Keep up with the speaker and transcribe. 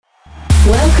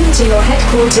Welcome to your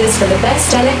headquarters for the best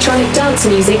electronic dance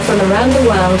music from around the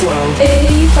world.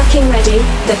 Are you fucking ready?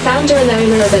 The founder and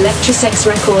owner of Electrosex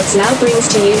Records now brings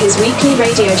to you his weekly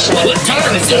radio show. It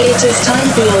is time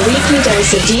for your weekly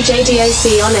dose of DJ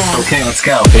D.O.C. on air. Okay, let's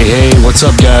go. Hey, what's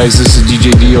up, guys? This is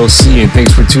DJ D.O.C. and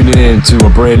thanks for tuning in to a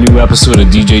brand new episode of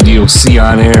DJ D.O.C.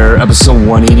 on air, episode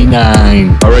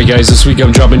 189. Alright, guys, this week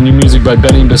I'm dropping new music by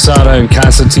Benny Basada and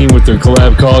Constantine with their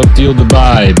collab called Feel the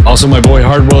Vibe. Also, my boy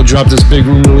Hardwell dropped this big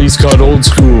room release called Old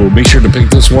School. Make sure to pick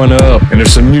this one up. And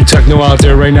there's some new techno out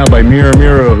there right now by Mira,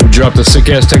 who dropped a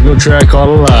sick-ass techno track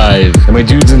called Alive. And my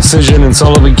dudes Incision and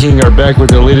Sullivan King are back with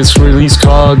their latest release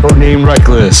called Codename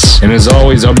Reckless. And as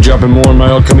always, I'll be dropping more of my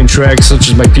upcoming tracks, such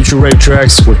as my future rave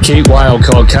tracks with Kate Wild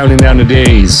called Counting Down the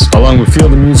Days, along with Feel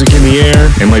the Music in the Air,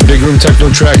 and my big room techno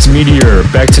tracks Meteor,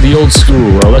 Back to the Old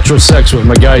School, Electro Sex with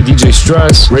my guy DJ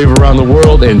Stress, Rave Around the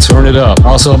World, and Turn It Up.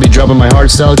 Also, I'll be dropping my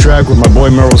hardstyle track with my boy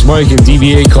Meryl's Mike and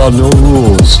DBA called No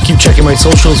Rules. Keep checking my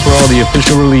socials for all the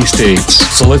official release dates.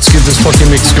 So let's get this fucking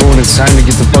mix going. It's time to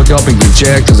get the fuck up and get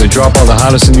jacked as I drop all the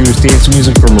hottest and newest dance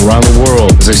music from around the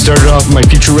world. As I started off my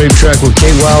future rave track with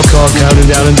Kate Wild called Counting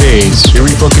Down the Days. Here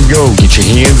we fucking go. Get your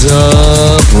hands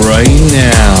up right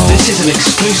now. This is an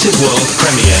exclusive world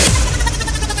premiere.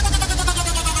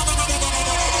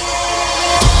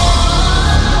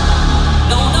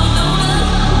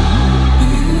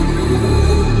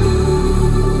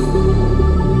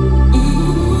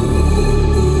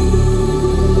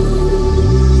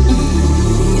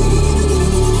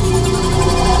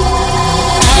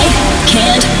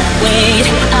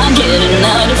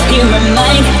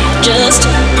 Just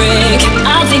break,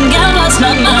 I think I lost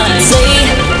my mind. Say,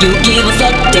 you give a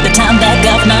fuck, take the time back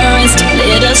off my wrist.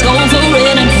 Let us go for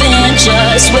an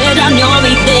adventure. Swear down you'll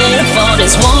be there for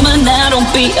this woman, now don't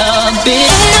be a bitch.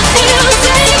 And if you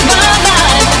save my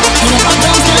life, and if I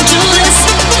don't still do this,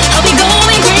 I'll be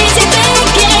going crazy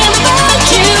thinking about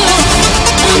you.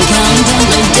 I'm counting down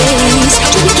the days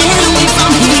to get away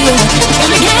from here.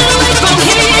 Gotta get away from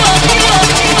here.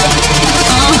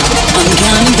 I'm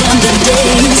counting down the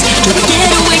days to get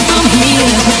away from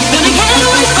here. Gonna get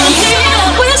away from here.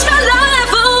 Where's my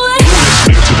life away?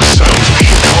 Listening to the sound of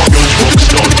Chicago's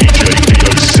rockstar DJ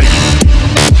D.O.C.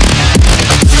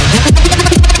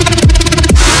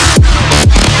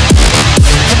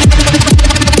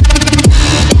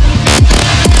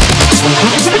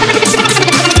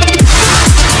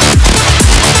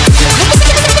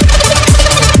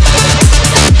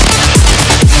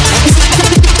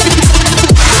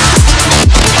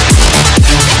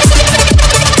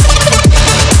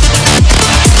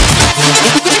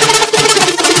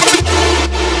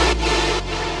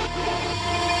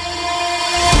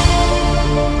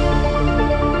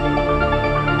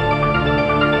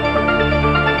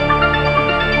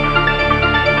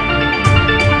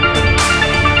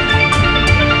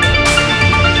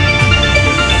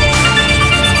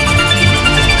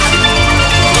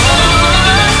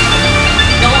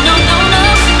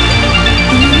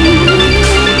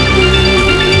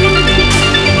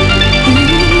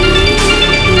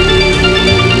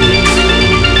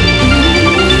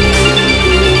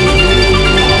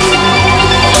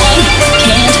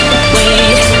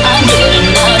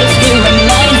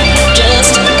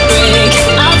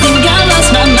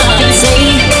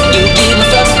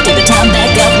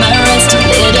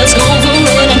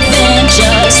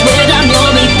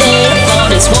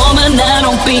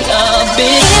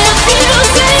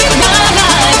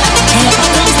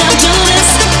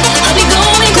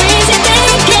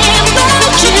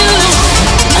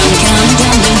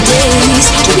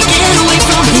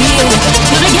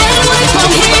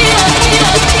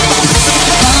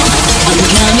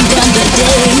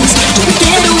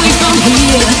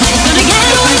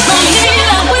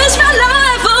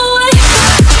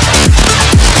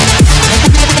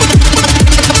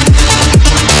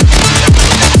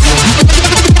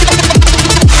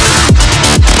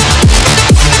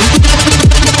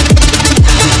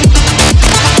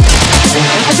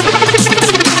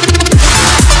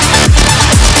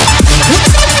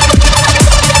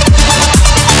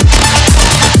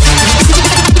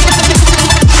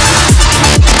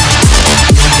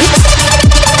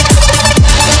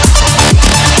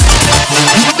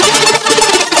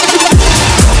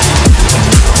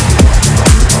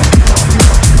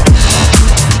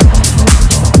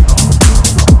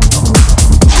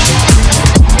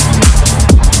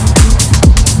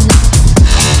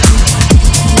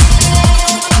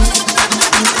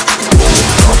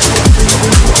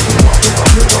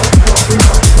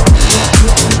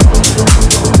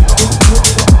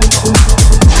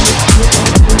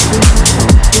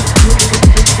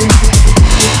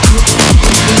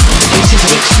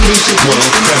 exclusive world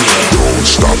premiere. Don't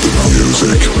stop the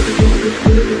music.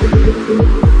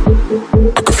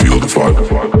 I can feel the vibe.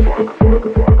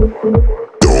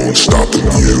 Don't stop the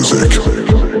music.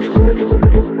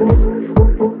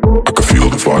 I can feel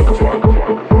the vibe.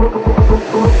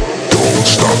 Don't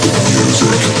stop the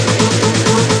music.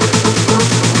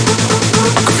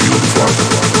 I can feel the vibe.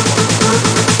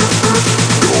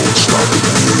 Don't stop the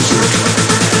music.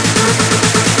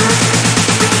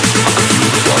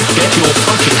 Get your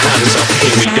fucking hands up,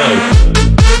 here we go.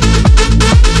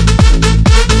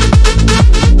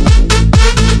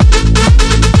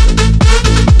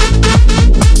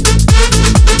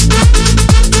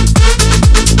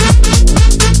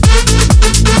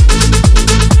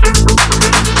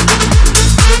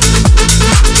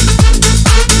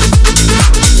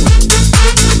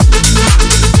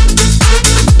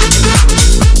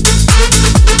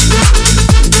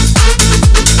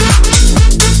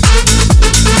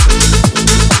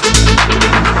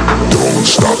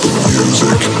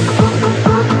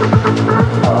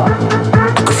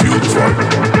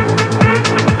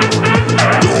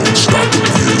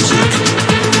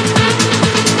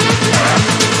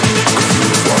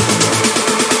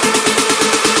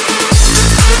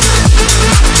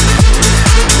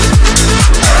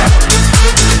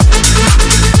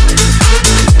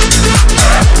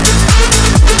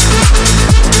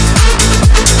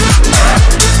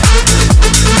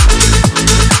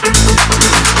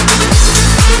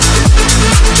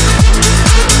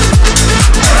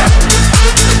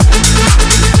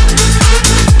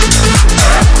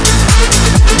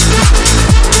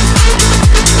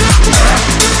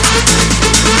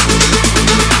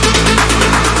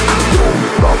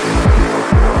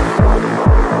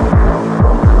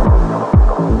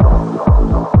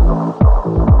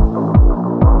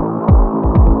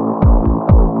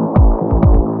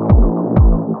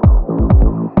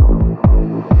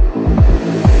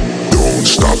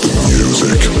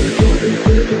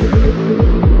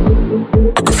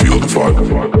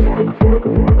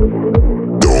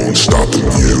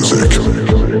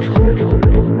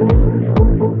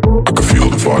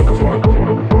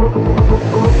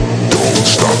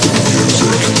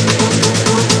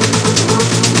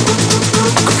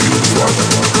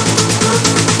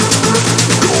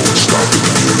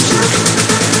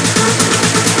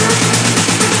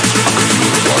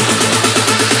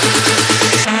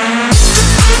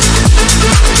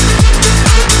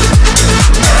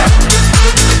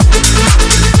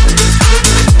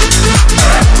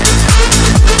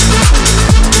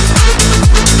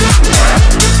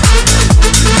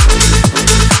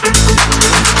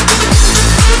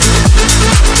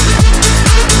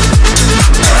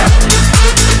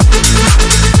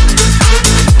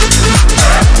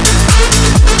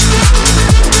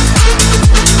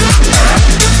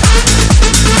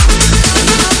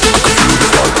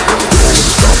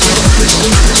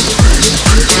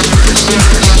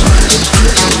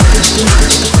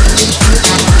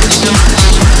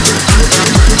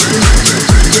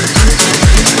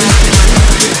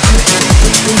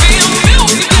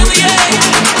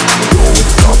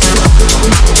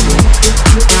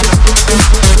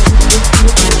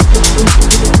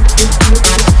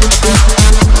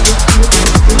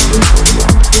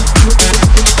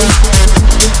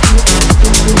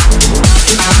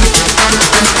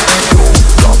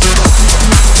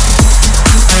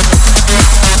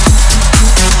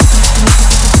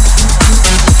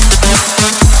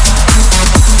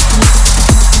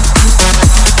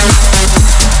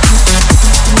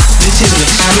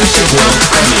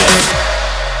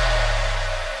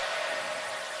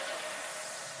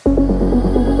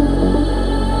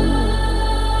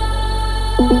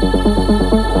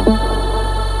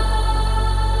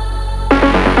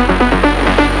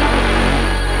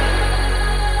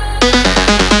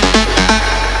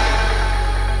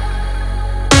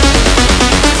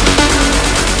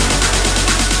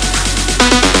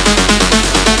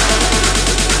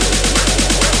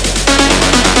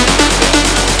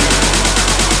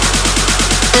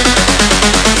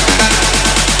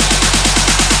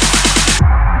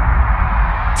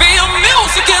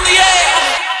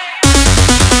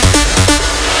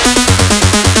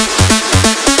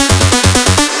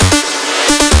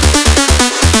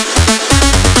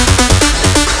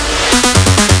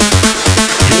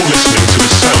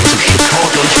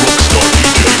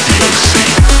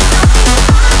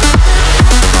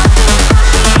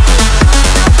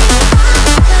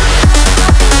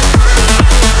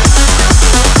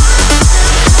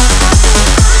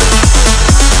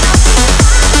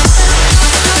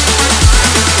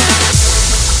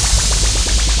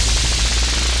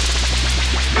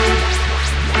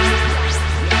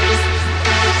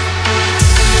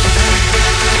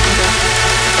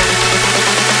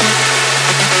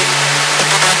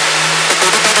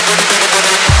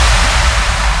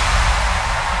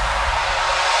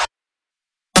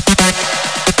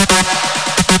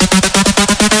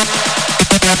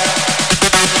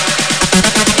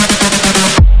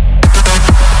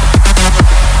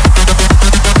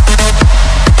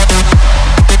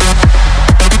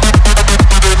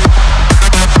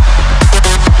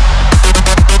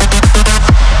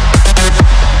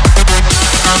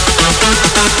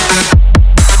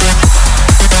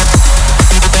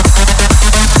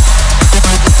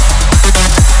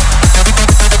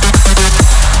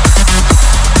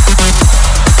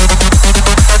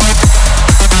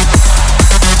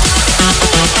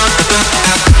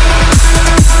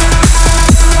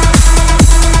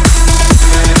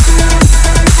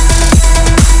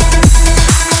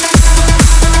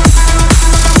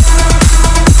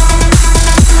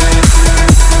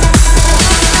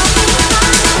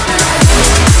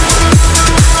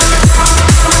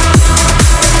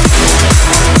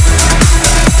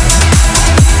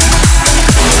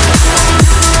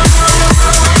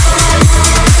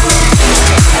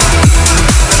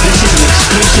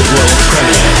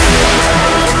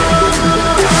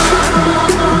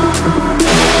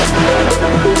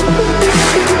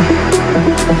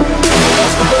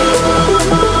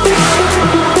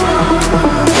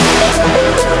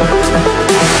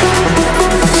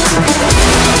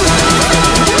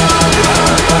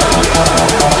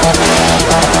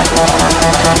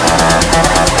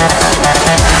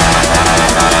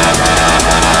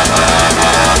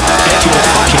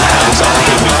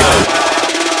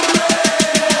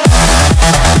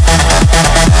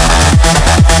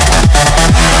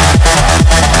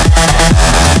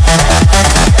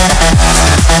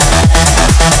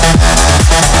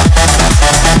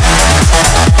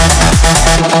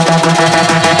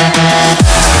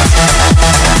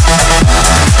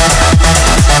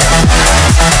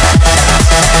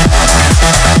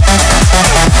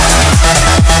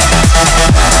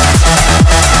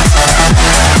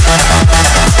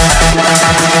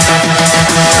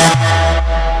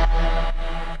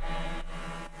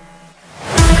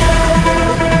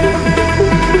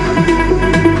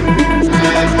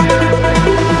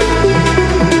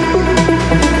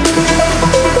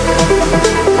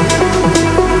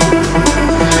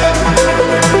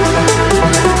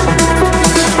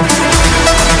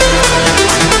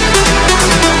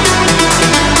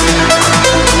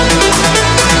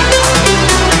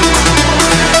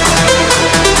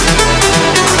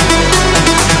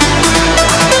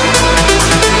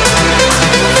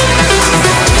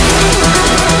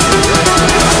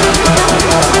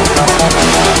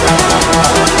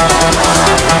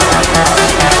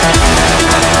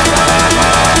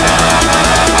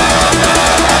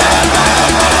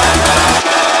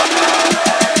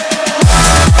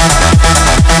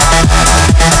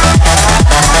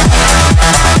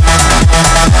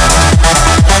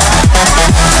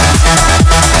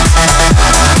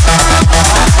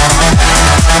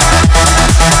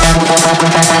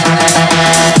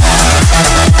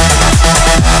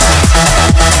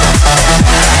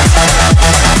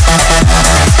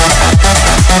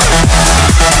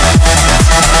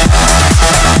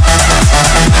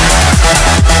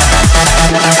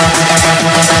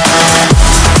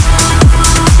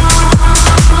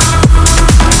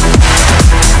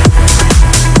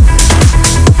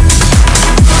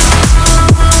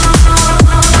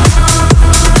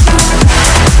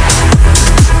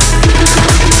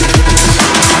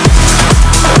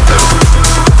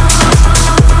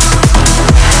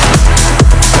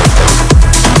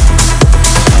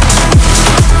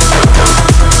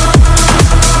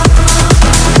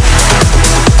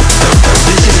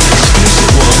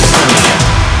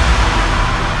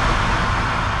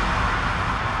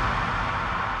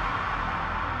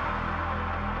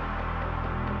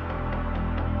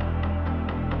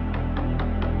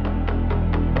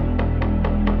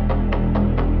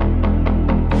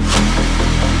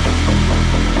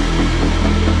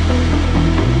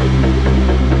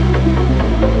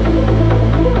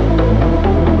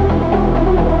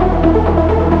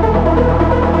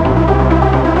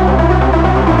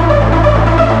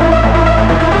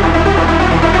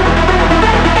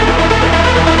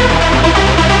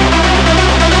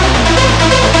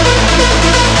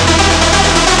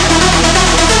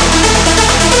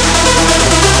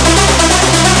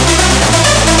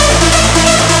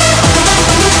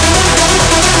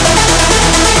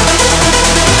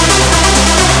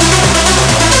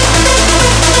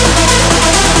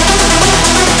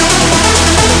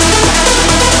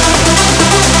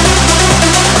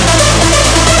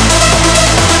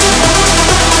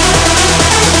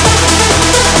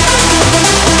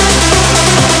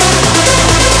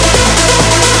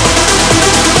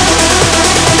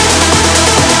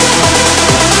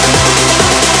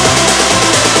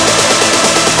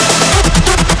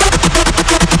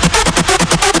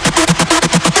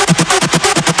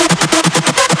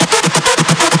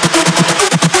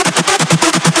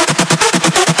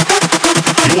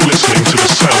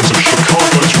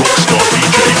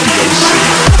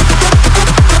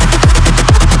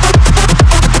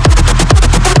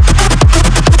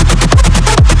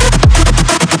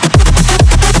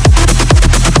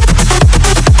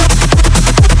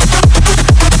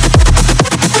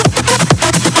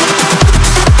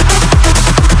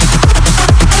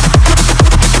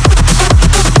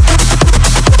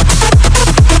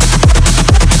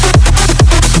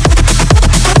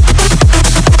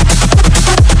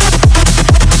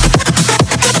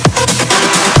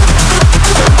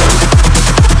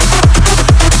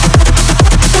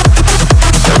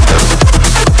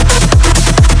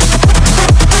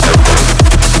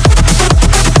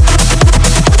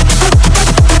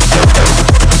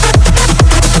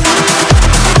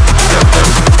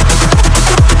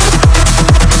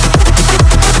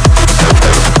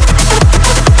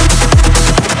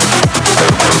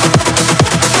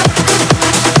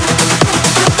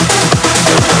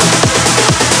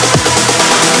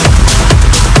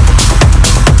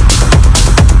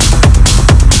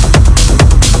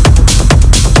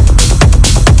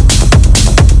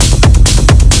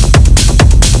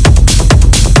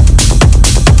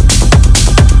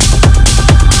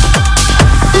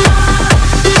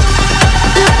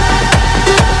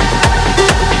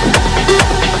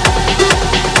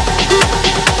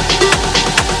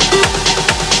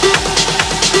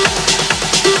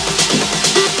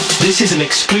 is an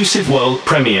exclusive world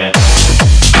premiere.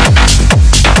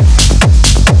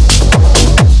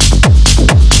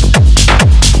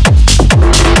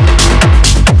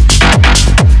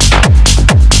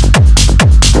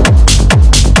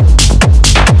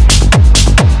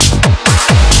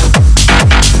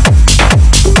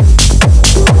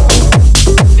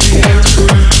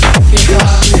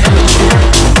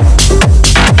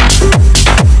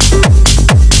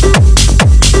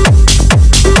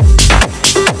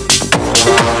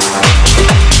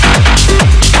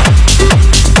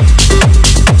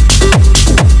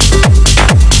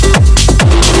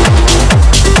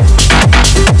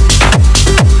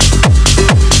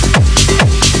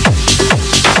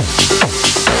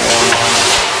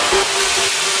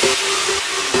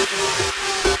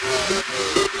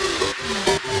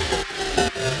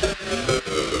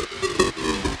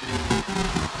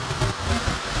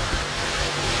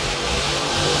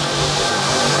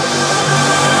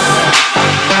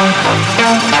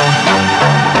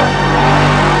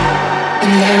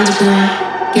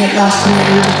 Get lost in the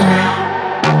underground.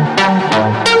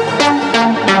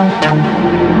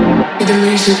 Hear the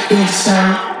music, hear the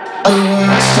sound. All you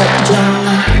want start to drown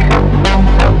now.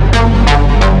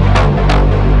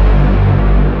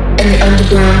 In the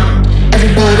underground,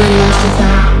 everybody lost and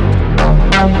found.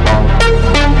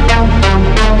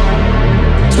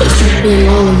 So it's dripping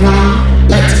all around.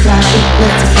 Lights are flashing,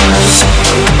 lights are flying.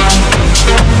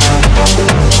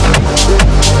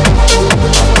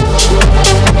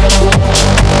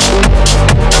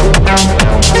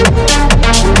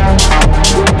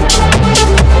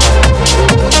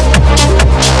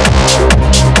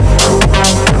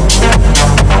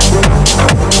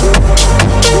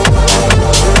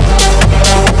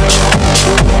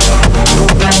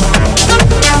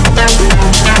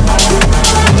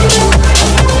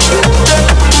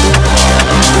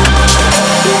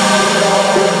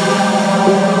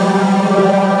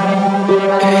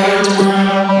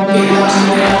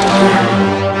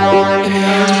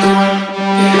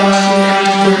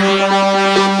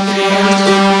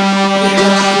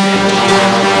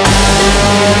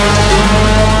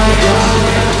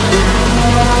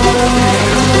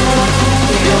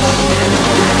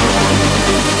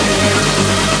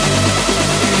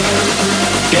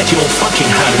 Get your fucking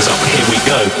hands up, here we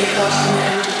go.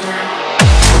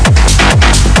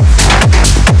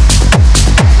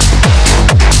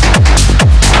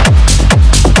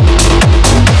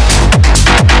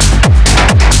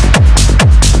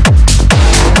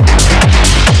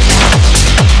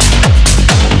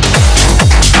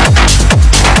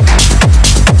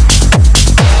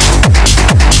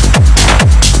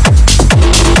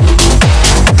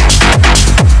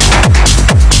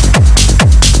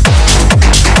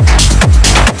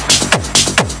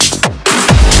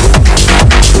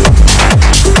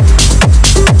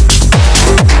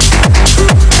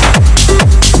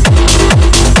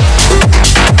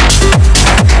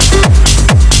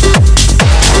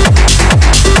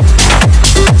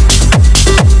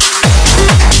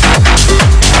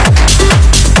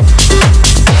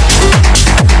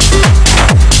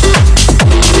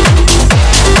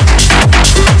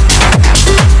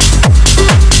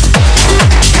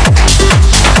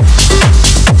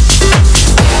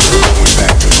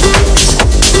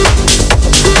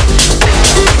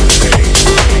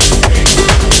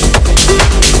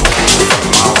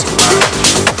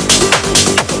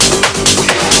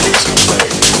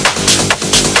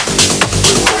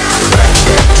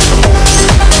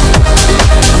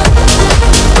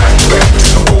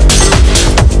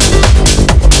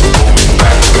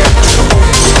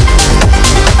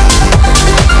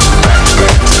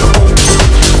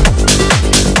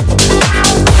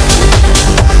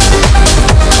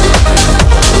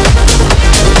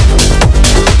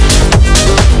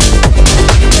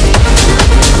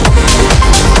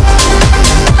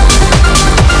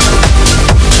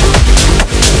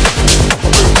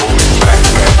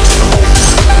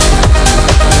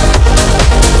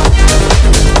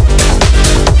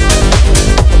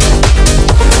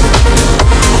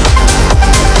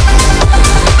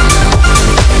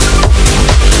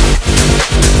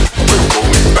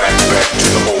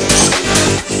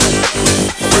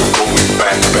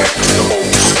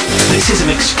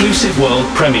 World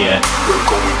premiere. We're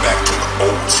going back to the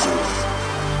old school.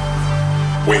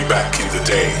 Way back in the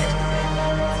day.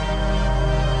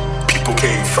 People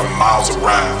came from miles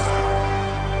around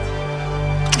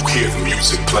to hear the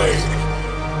music play.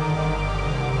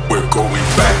 We're going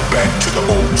back to the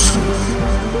old school.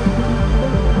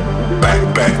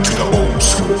 Back to the old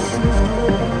school.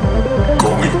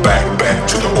 Going back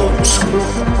to the old school.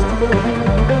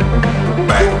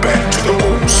 Back to the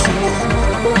old school.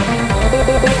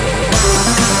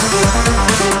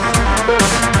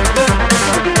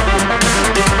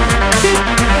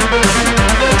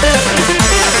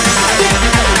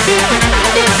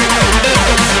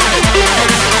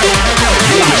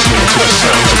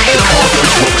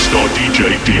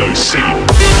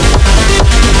 D.O.C.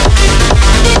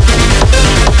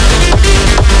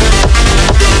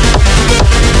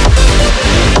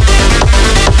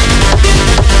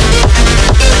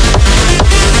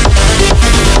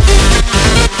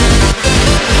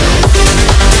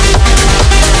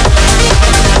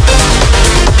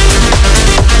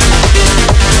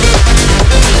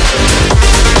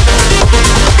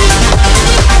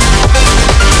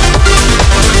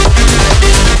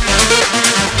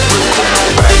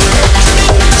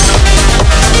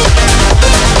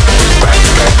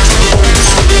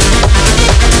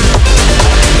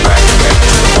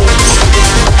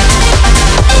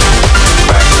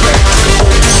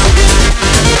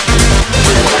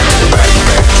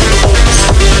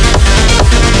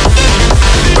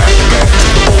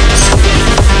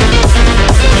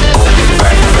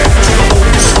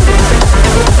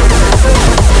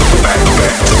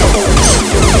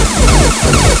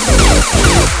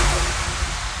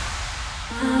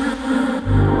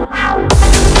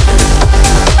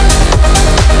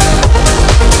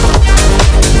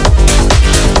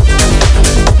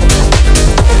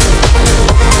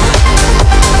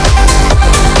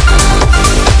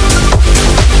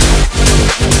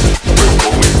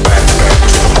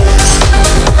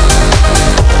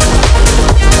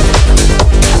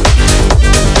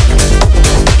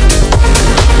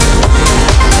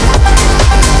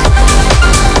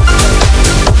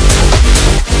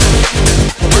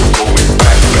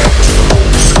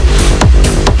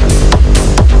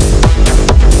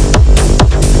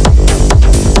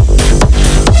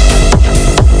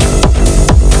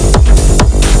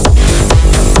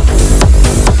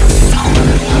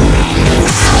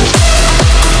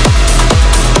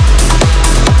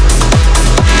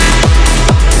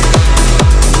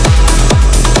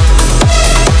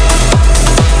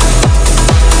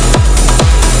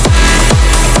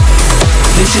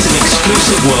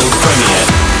 World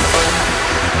premiere.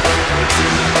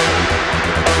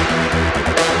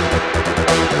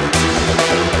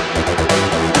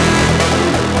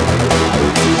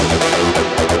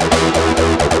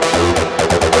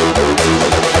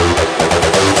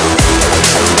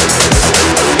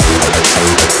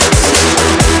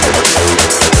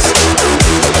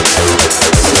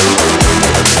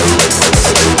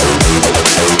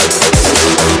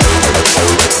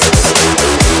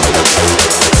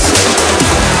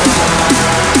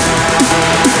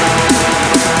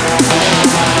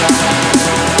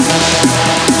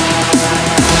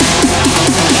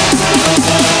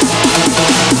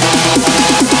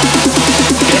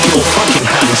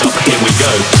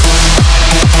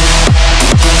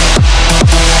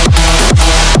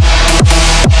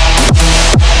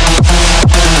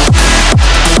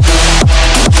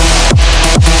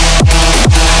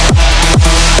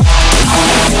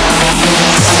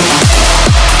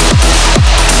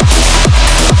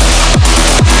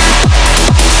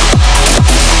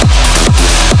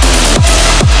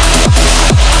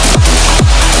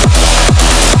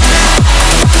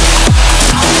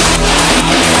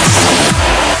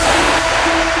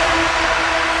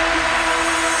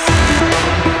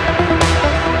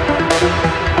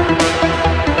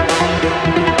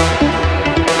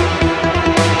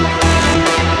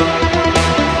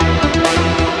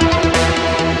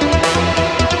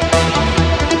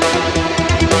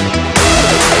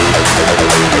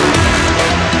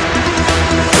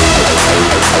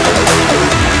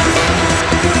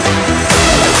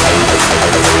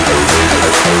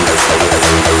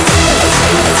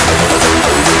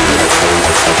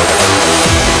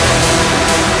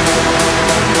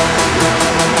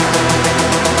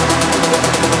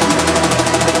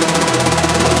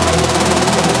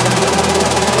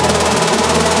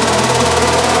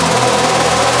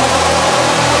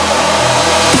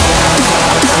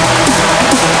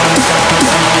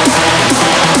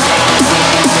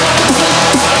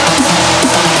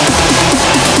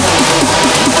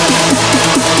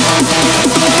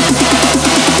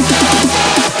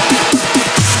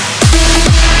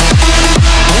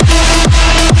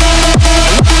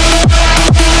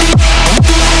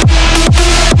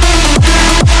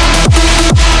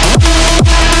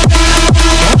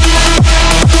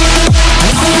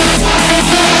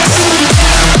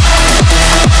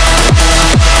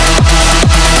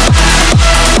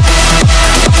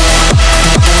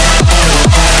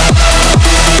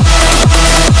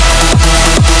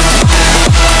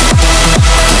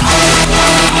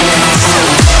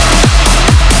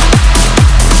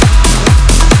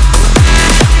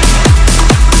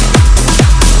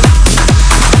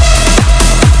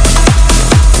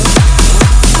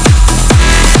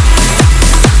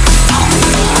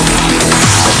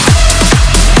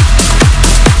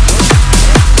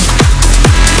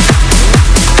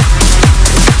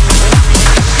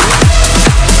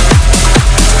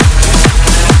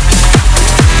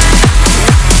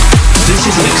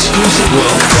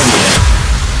 world premiere.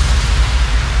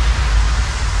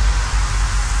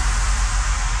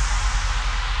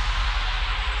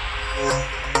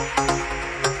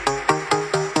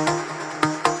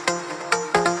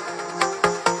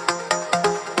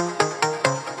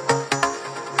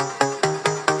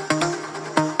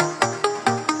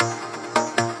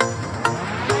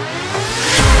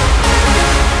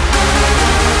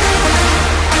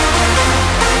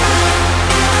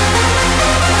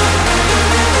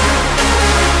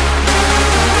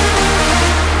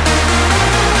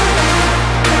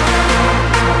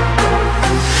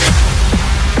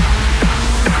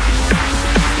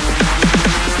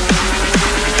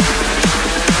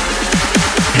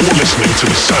 You're listening to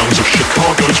the sounds of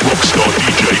Chicago's rockstar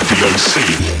DJ D.O.C.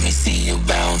 Let me see you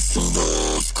bounce to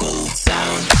the old school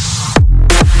sound.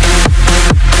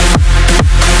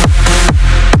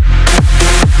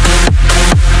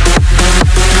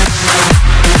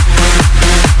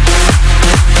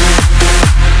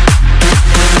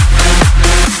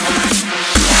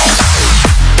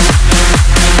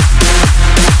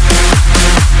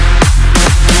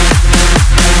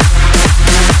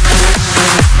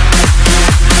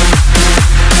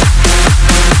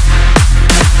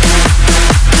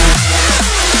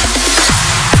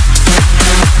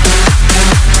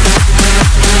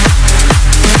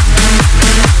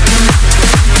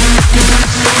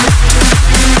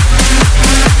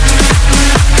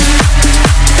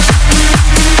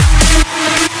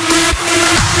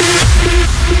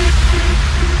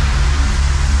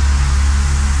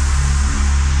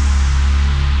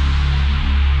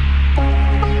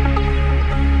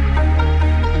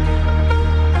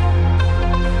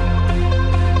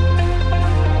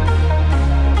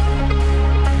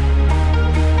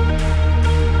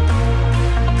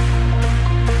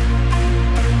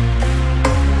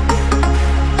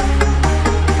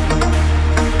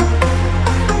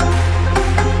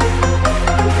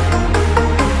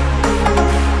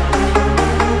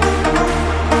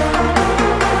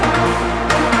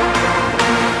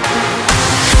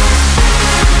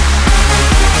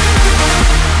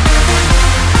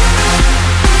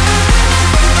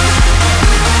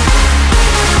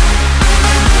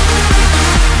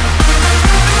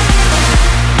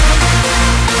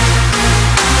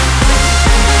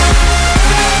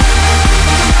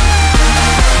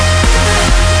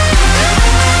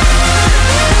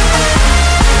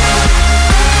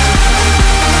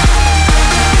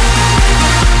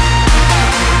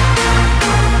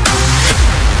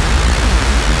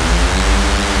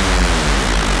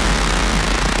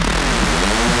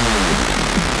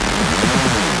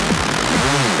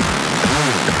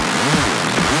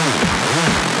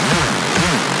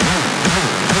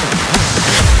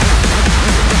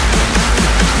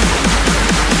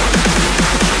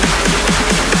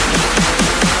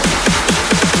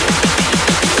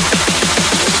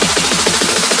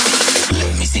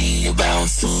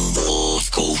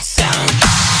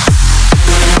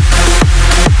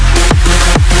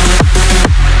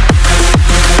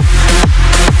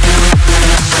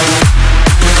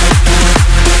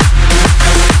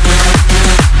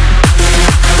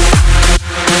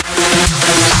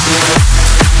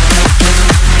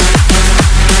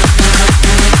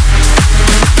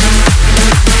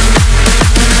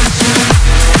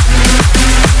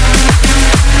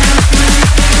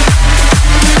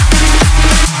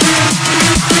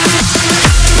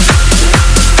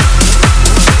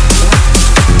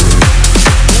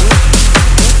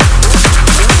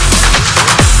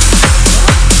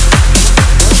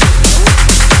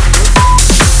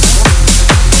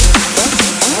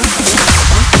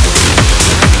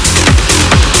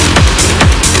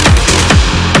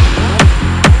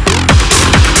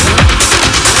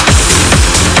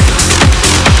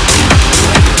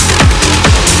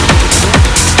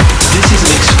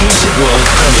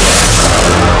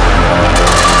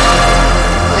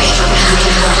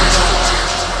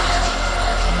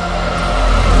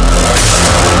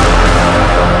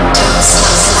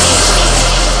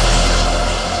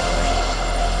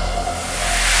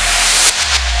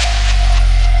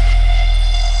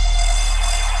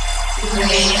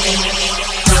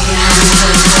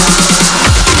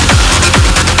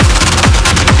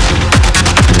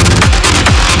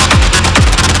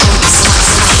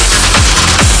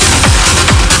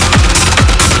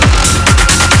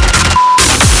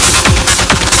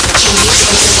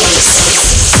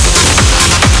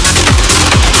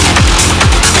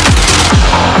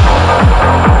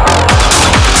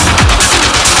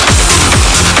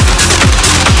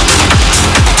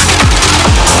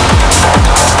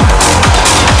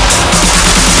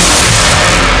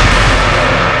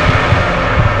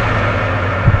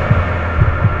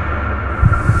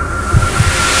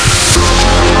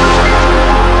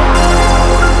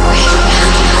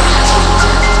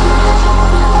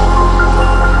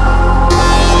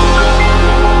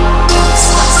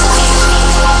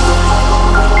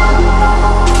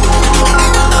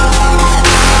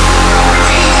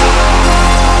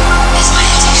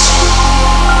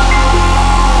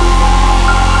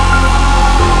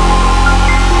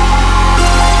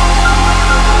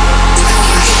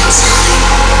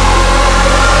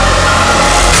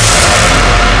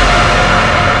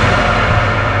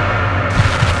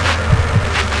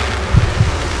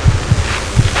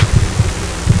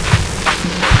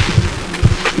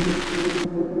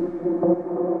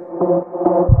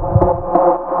 Get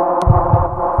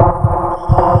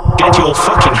your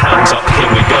fucking hands up,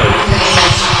 here we go.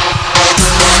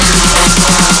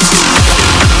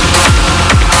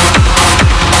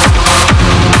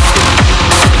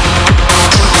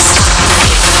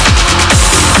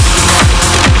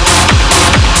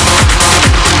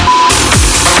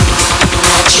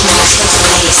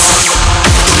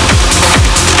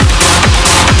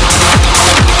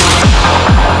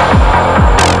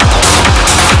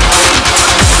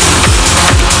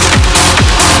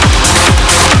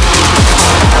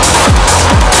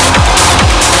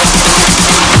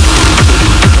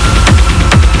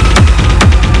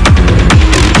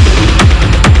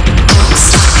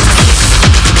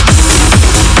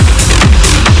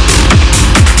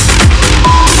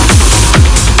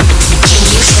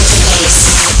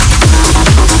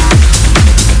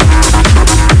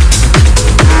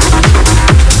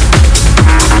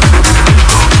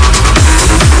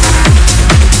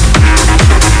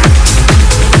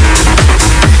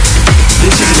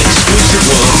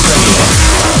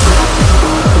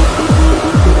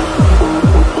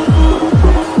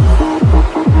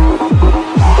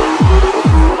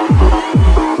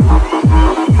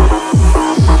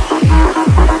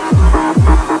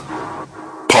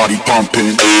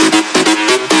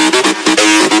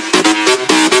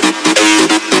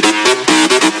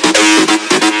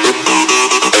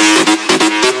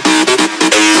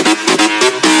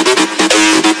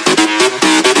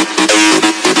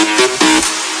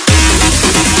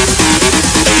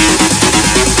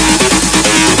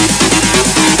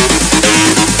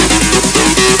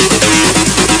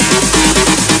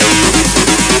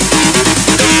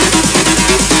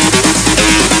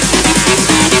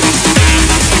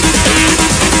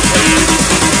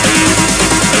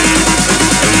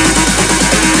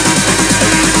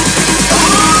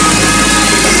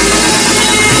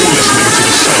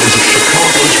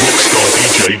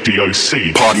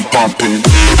 D.O.C. Party pumping.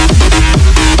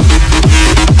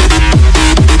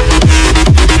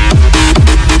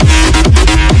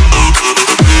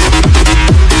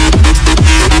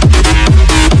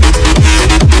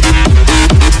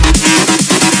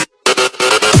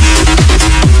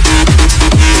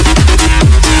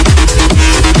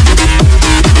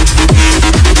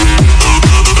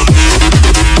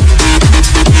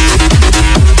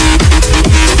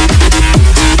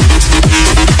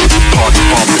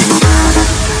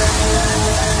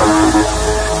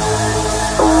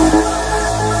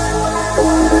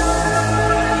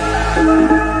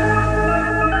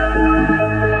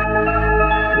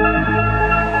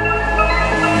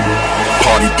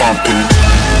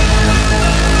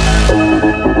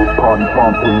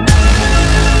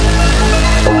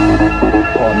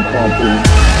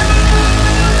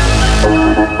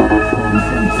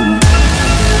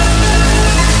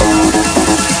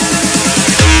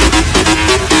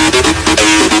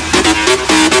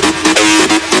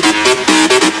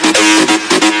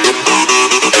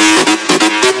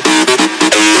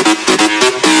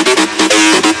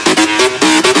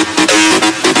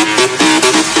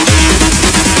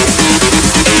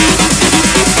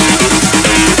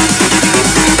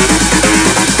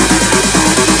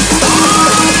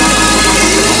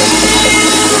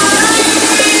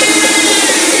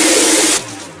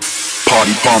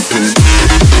 Party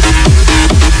pumping.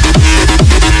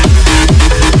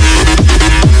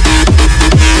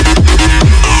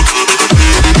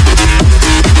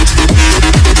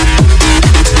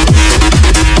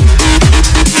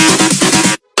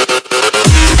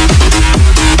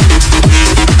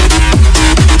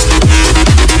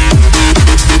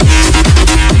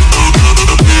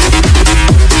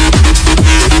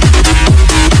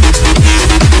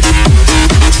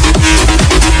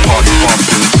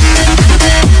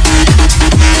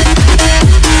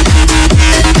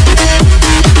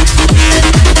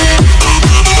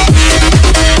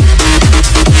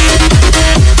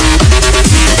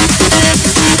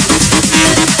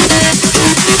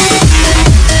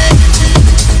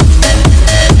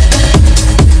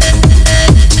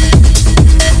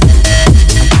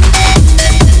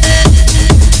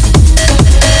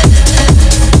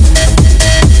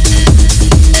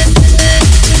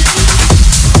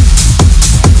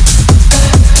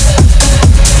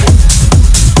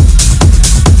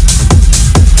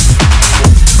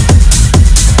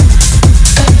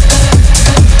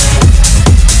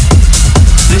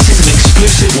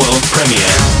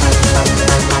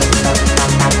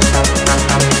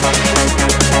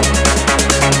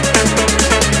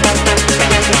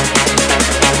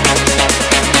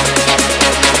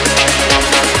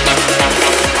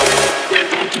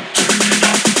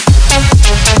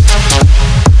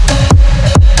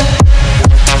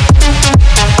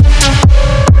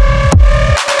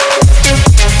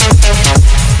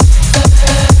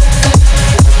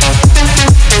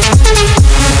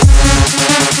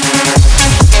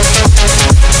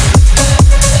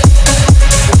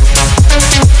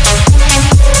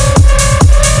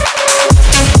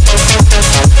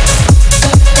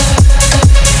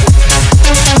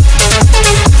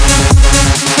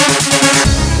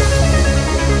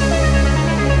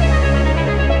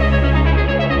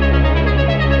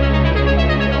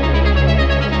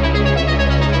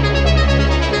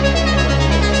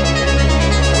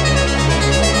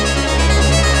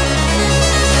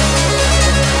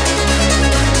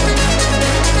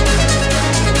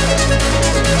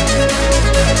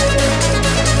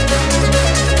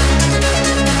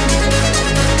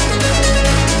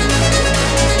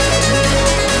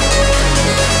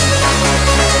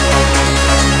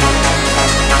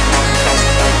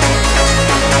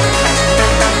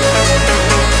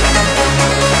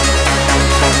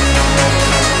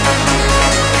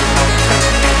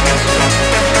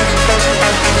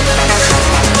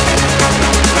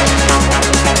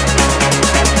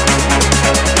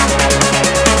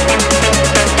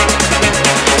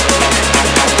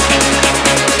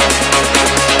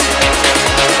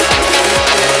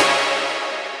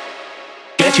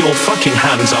 Get your fucking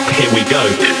hands up, here we go.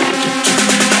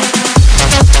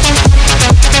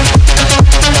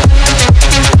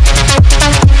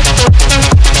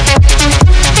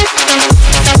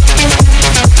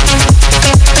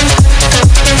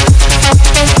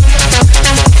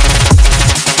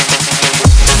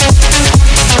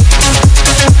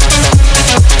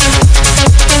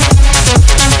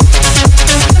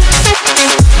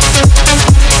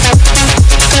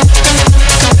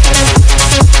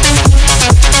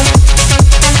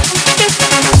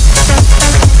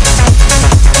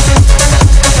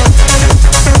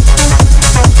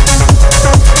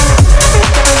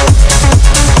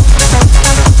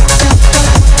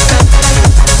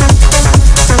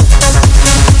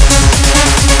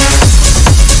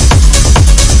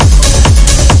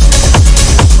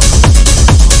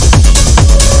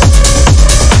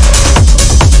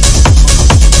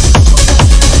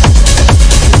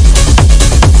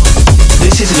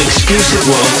 Exclusive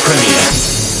world premiere.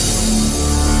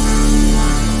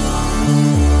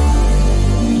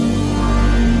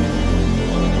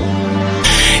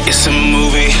 It's a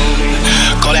movie,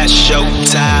 call that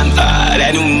Showtime.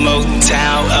 That new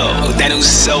Motown, oh, that new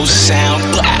soul sound.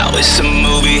 Wow, it's a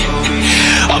movie,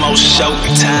 almost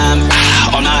showtime.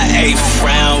 On our 8th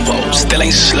round, whoa, still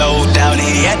ain't slowed down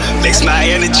yet. Mix my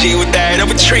energy with that of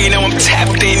a tree, now I'm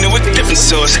tapped into a different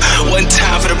source. One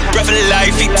time for the breath of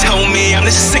life, he told me I'm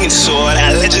the singing sword.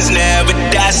 Our legends never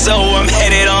die, so I'm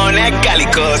headed on that golly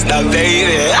course. Now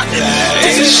baby,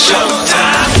 it's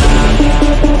showtime.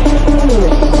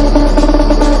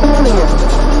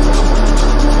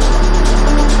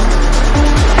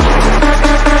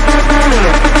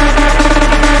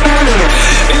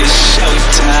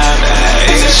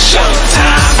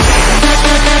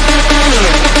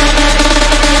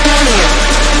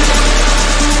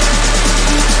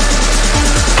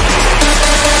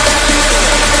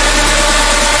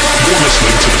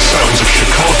 Listening to the sounds of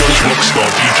Chicago's rockstar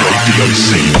DJ D.O.C.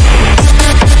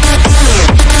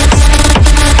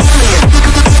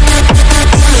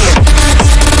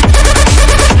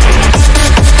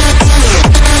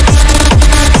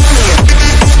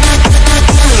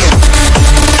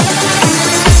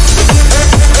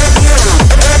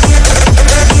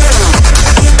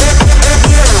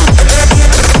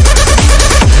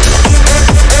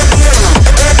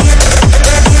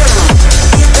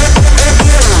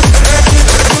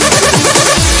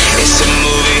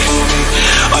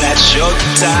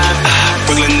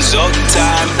 Brooklyn's all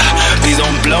time, please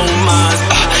don't blow mine.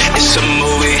 It's a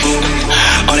movie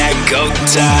on that go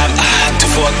time, 2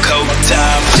 for a coat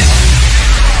time.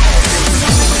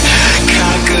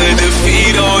 Conquer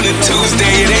defeat on a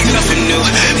Tuesday, it ain't nothing new.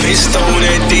 Pissed on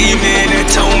that demon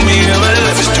that told me that my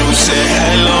life is true. Said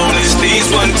hello on his knees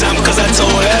one time, cause I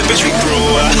told that bitch we grew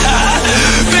up.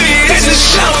 Baby, it's a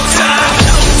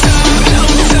showtime.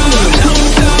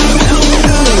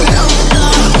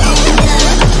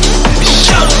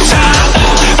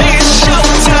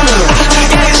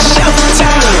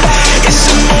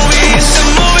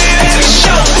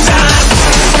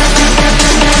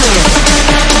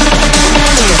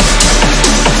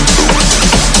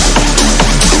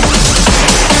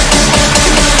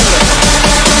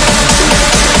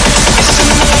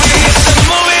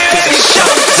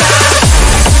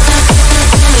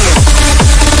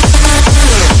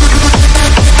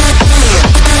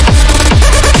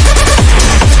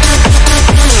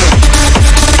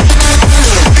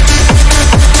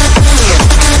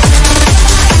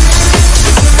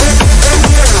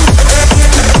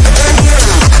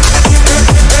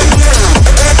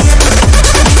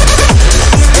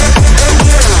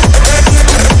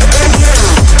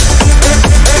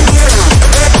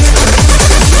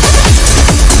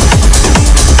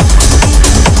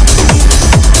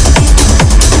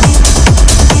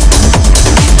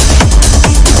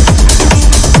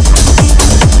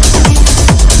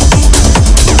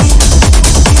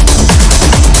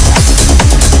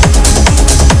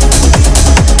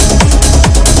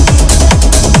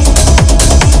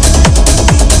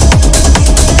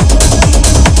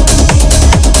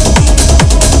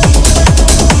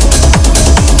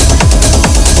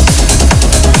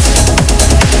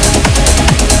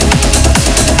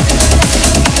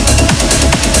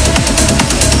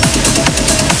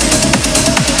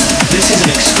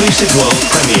 Exclusive world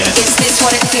premiere. Is this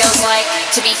what it feels like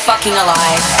to be fucking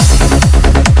alive?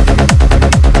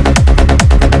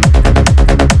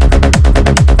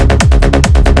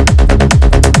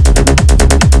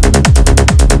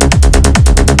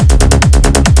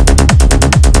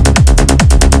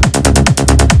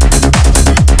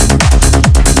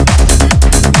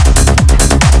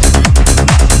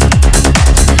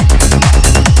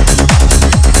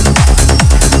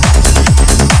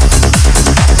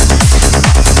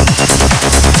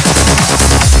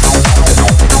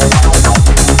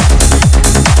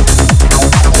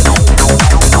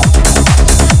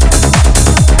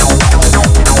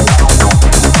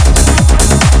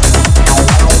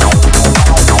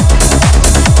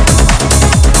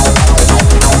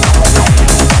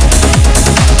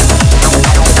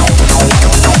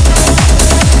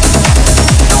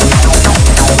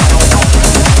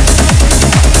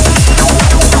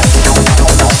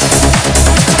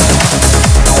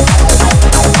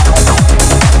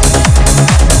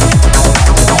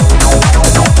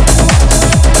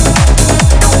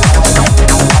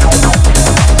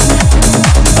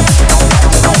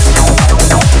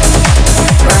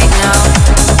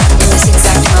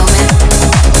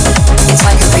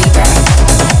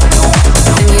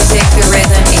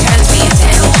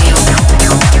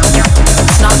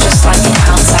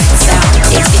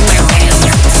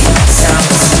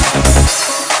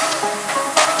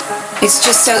 It's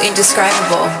just so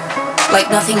indescribable. Like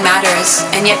nothing matters,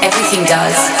 and yet everything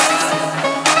does.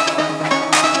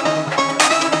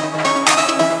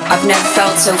 I've never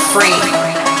felt so free.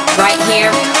 Right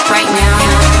here, right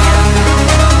now.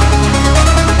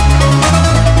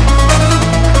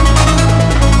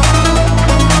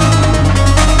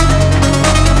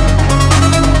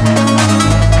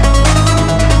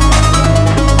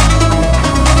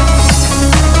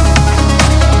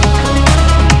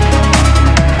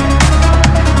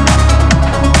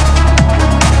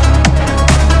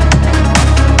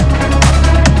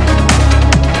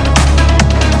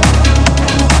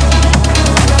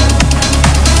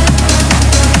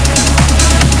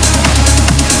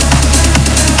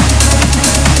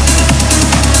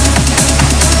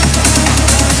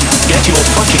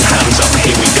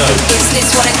 Is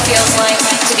this what it feels like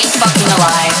to be fucking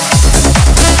alive?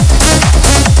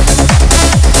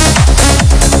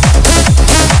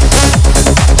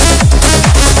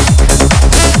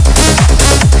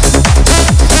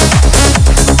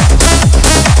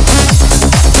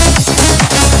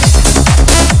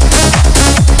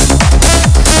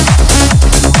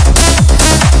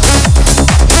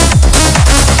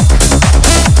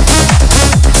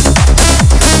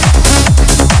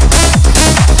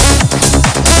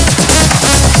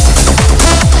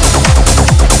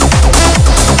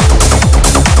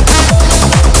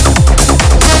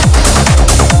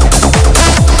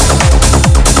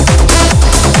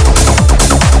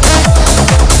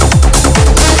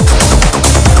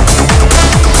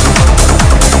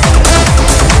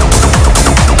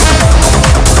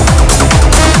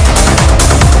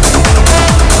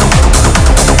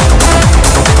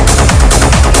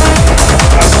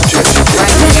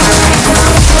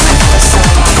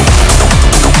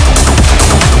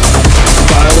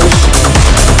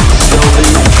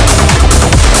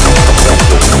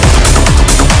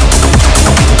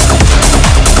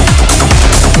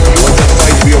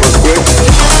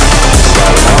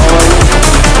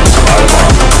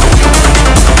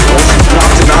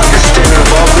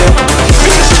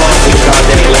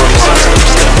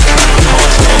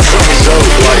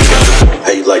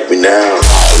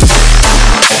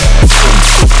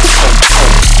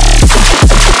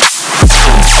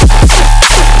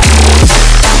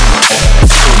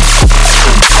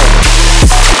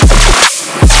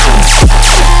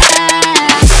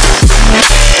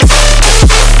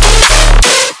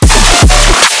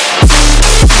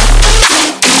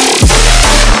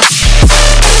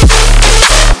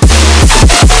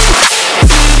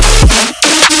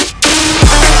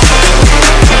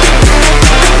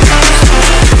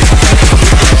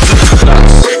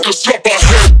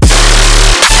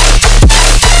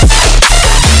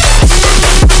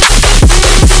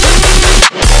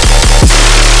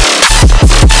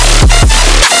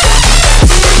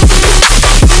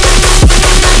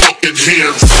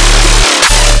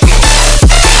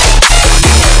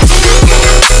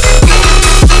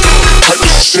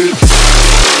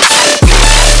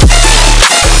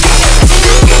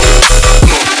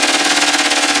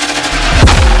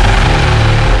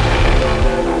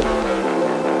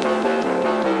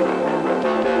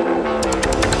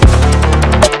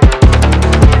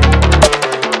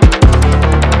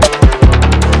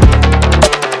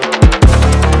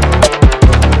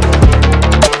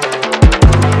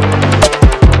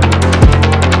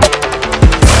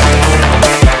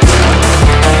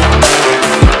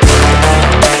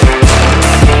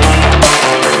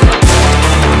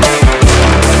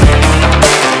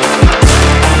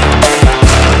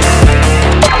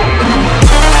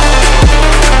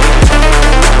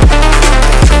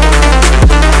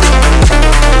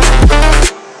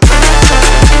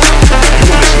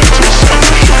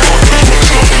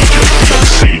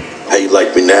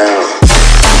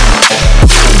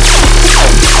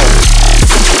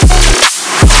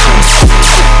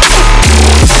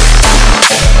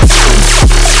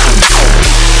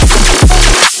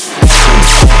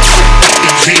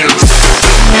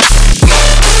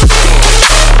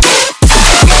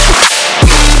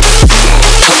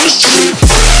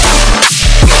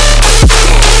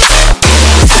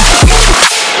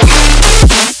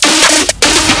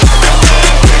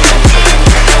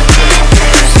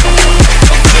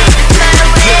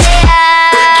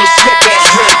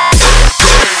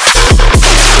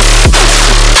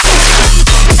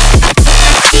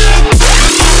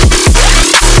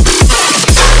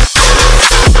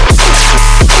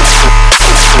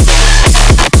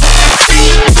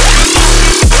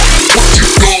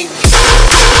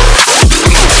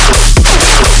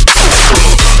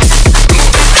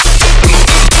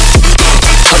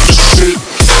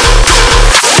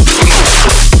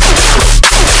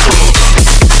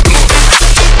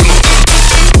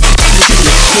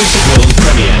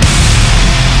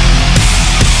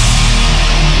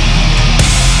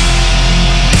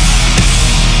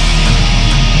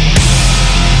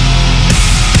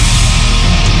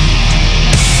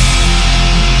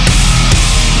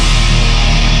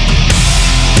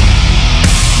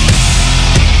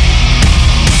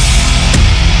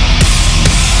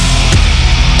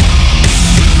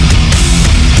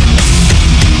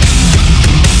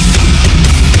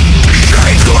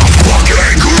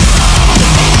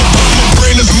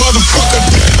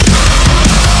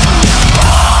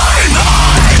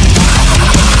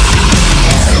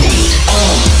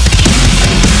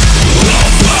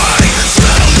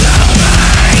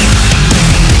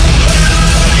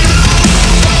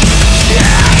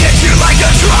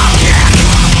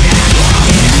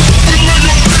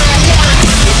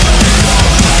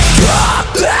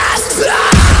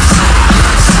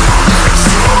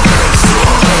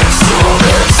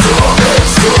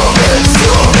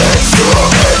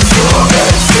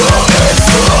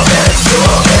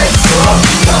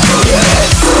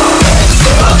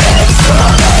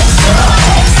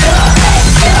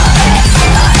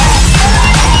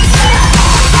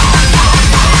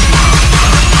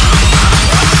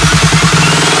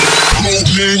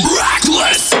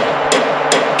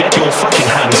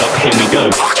 hands up, here we go.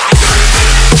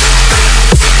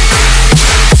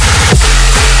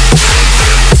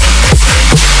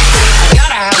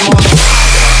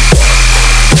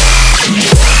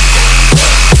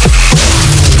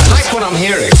 What I'm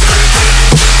hearing.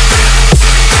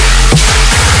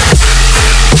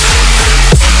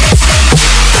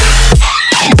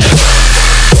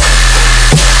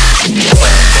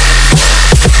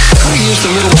 Could have used a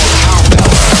little more cowbell.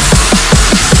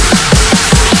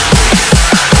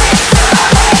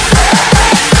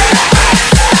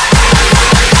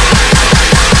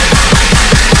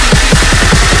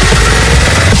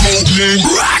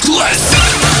 Reckless.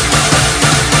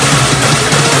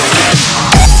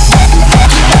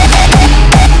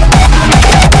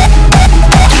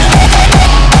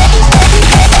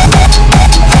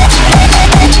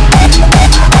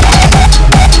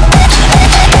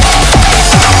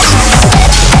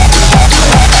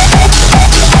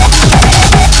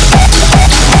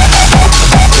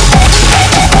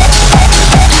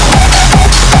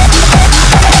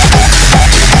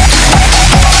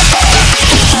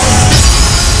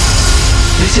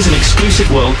 This is an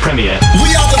exclusive world premiere.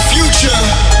 We are the future,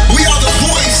 we are the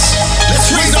voice.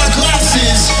 Let's raise our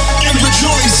glasses and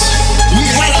rejoice. We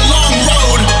had a long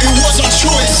road, it was our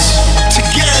choice to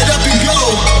get up and go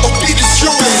or be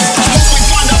destroyed. I hope we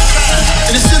find our path,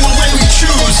 and it's in the way we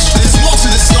choose. There's more to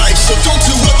this life, so don't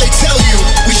do what they tell you.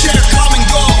 We share a common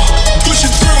goal,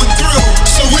 pushing through and through.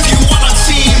 So if you want our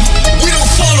team, we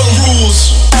don't follow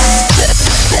rules.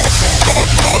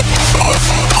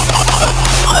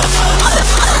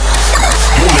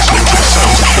 You're listening to the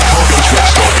sounds of Chicago's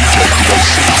rockstar DJ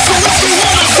D.O.C. So if you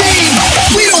want a team,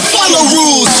 we don't follow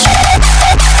rules.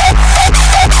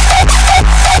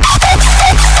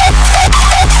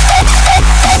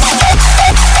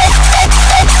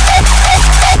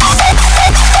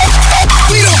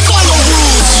 We don't follow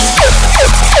rules.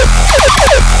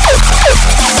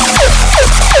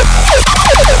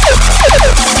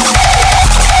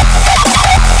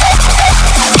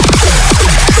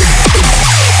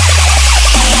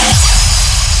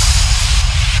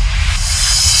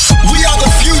 We are the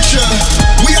future,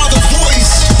 we are the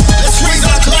voice. Let's raise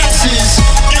our glasses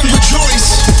and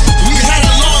rejoice. We had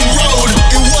a long road,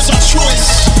 it was our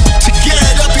choice to get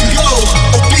up and go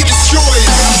or be destroyed.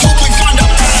 I hope we find our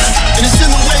path, and it's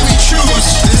in the way we choose.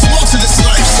 There's more to this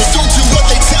life, so don't do what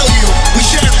they tell you. We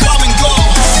share a common goal,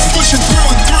 pushing through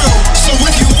and through. So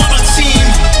if you want our team,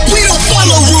 we don't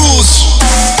follow rules.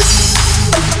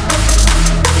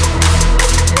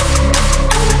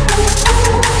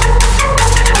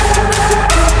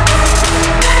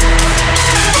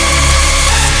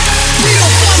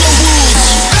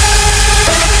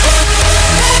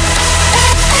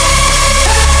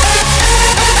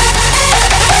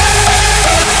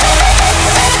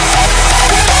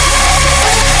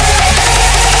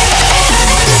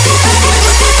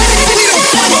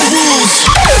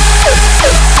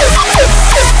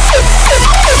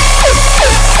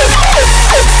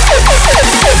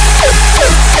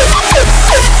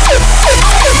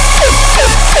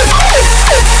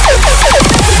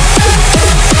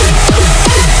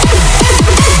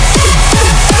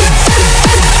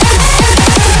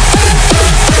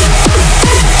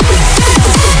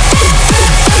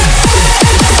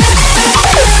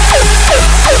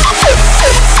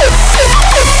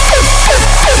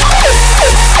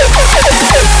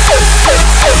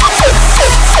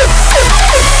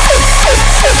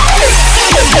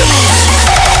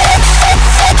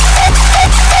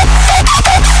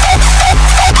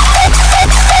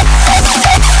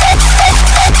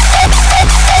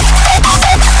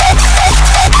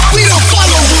 We don't follow rules. We don't follow rules. We don't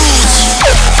follow rules.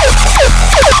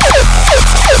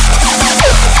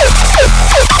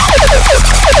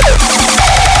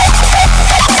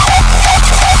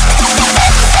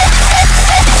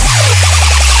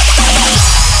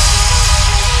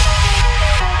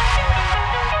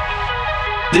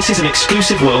 This is an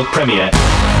exclusive world premiere.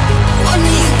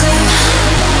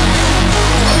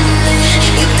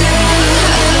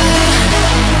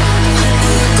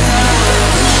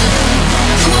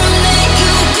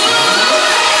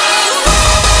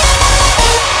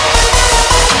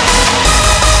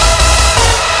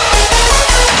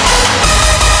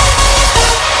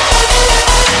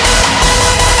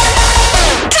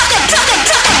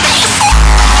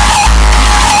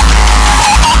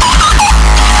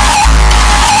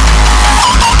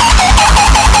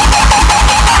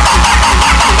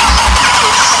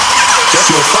 Get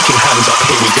your fucking hands up,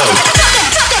 here we go.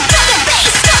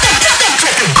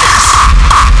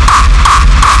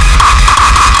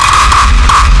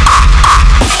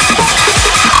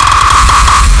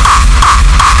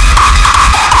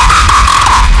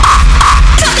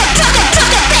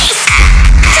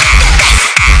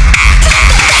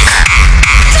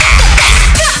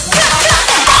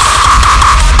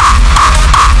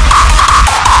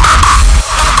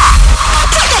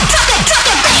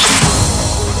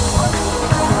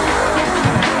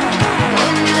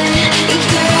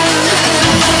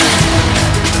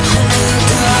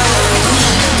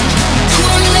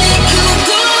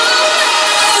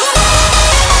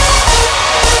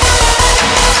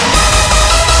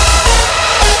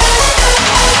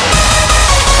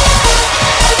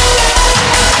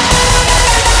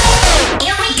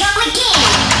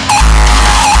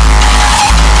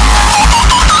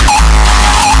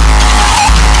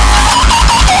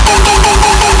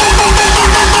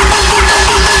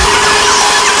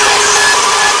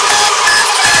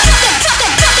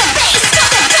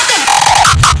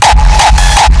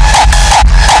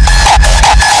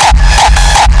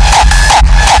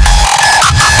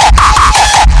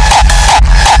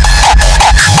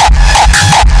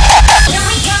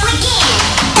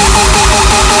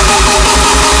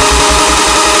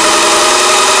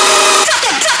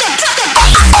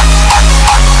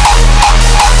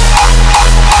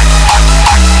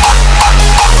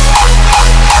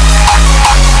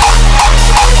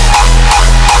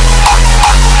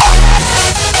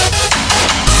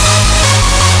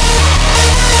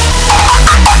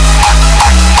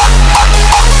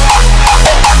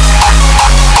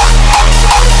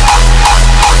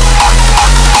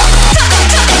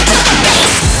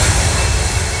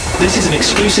 an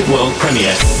exclusive world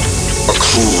premiere. A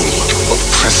cruel,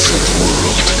 oppressive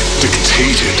world,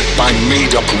 dictated by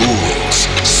made-up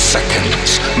rules.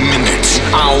 Seconds, minutes,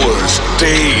 hours,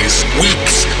 days,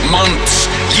 weeks, months,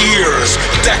 years,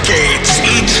 decades.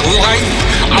 Each life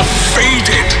a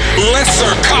faded,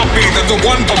 lesser copy than the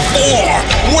one before.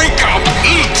 Wake up,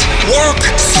 eat, work,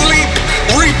 sleep,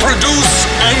 reproduce,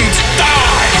 and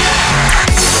die.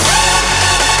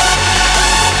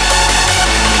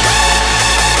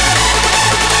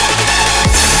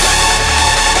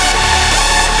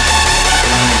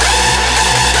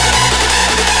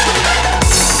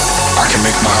 I can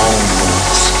make my own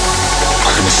rules.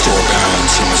 I can restore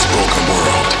balance in this broken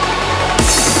world.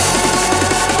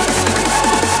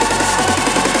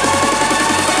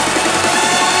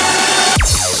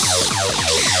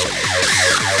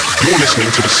 You're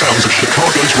listening to the sounds of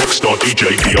Chicago's rockstar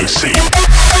DJ D.O.C.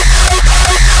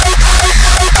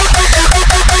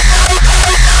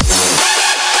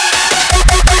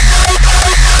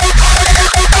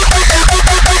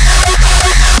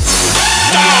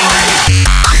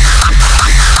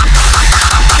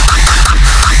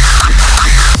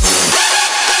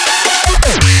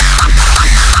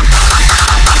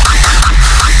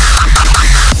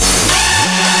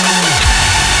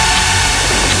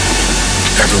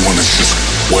 Everyone is just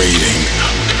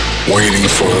waiting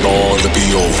for it all to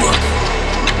be over.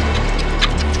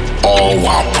 All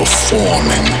while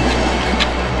performing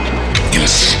in a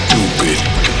stupid,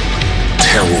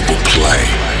 terrible play.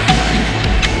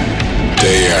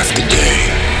 Day after day.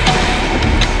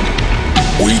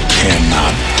 We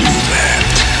cannot do that.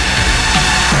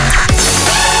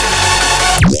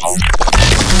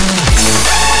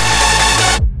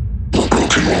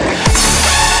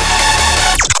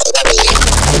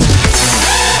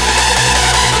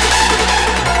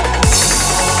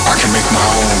 I can make my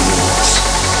own rules.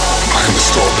 I can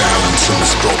restore balance in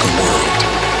this broken world.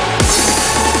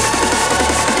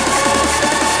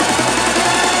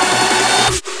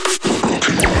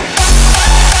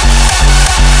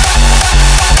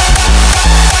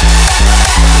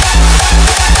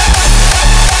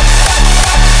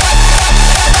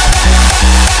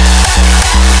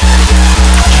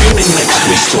 Tune in next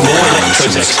week for more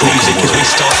electro-disc music as we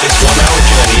start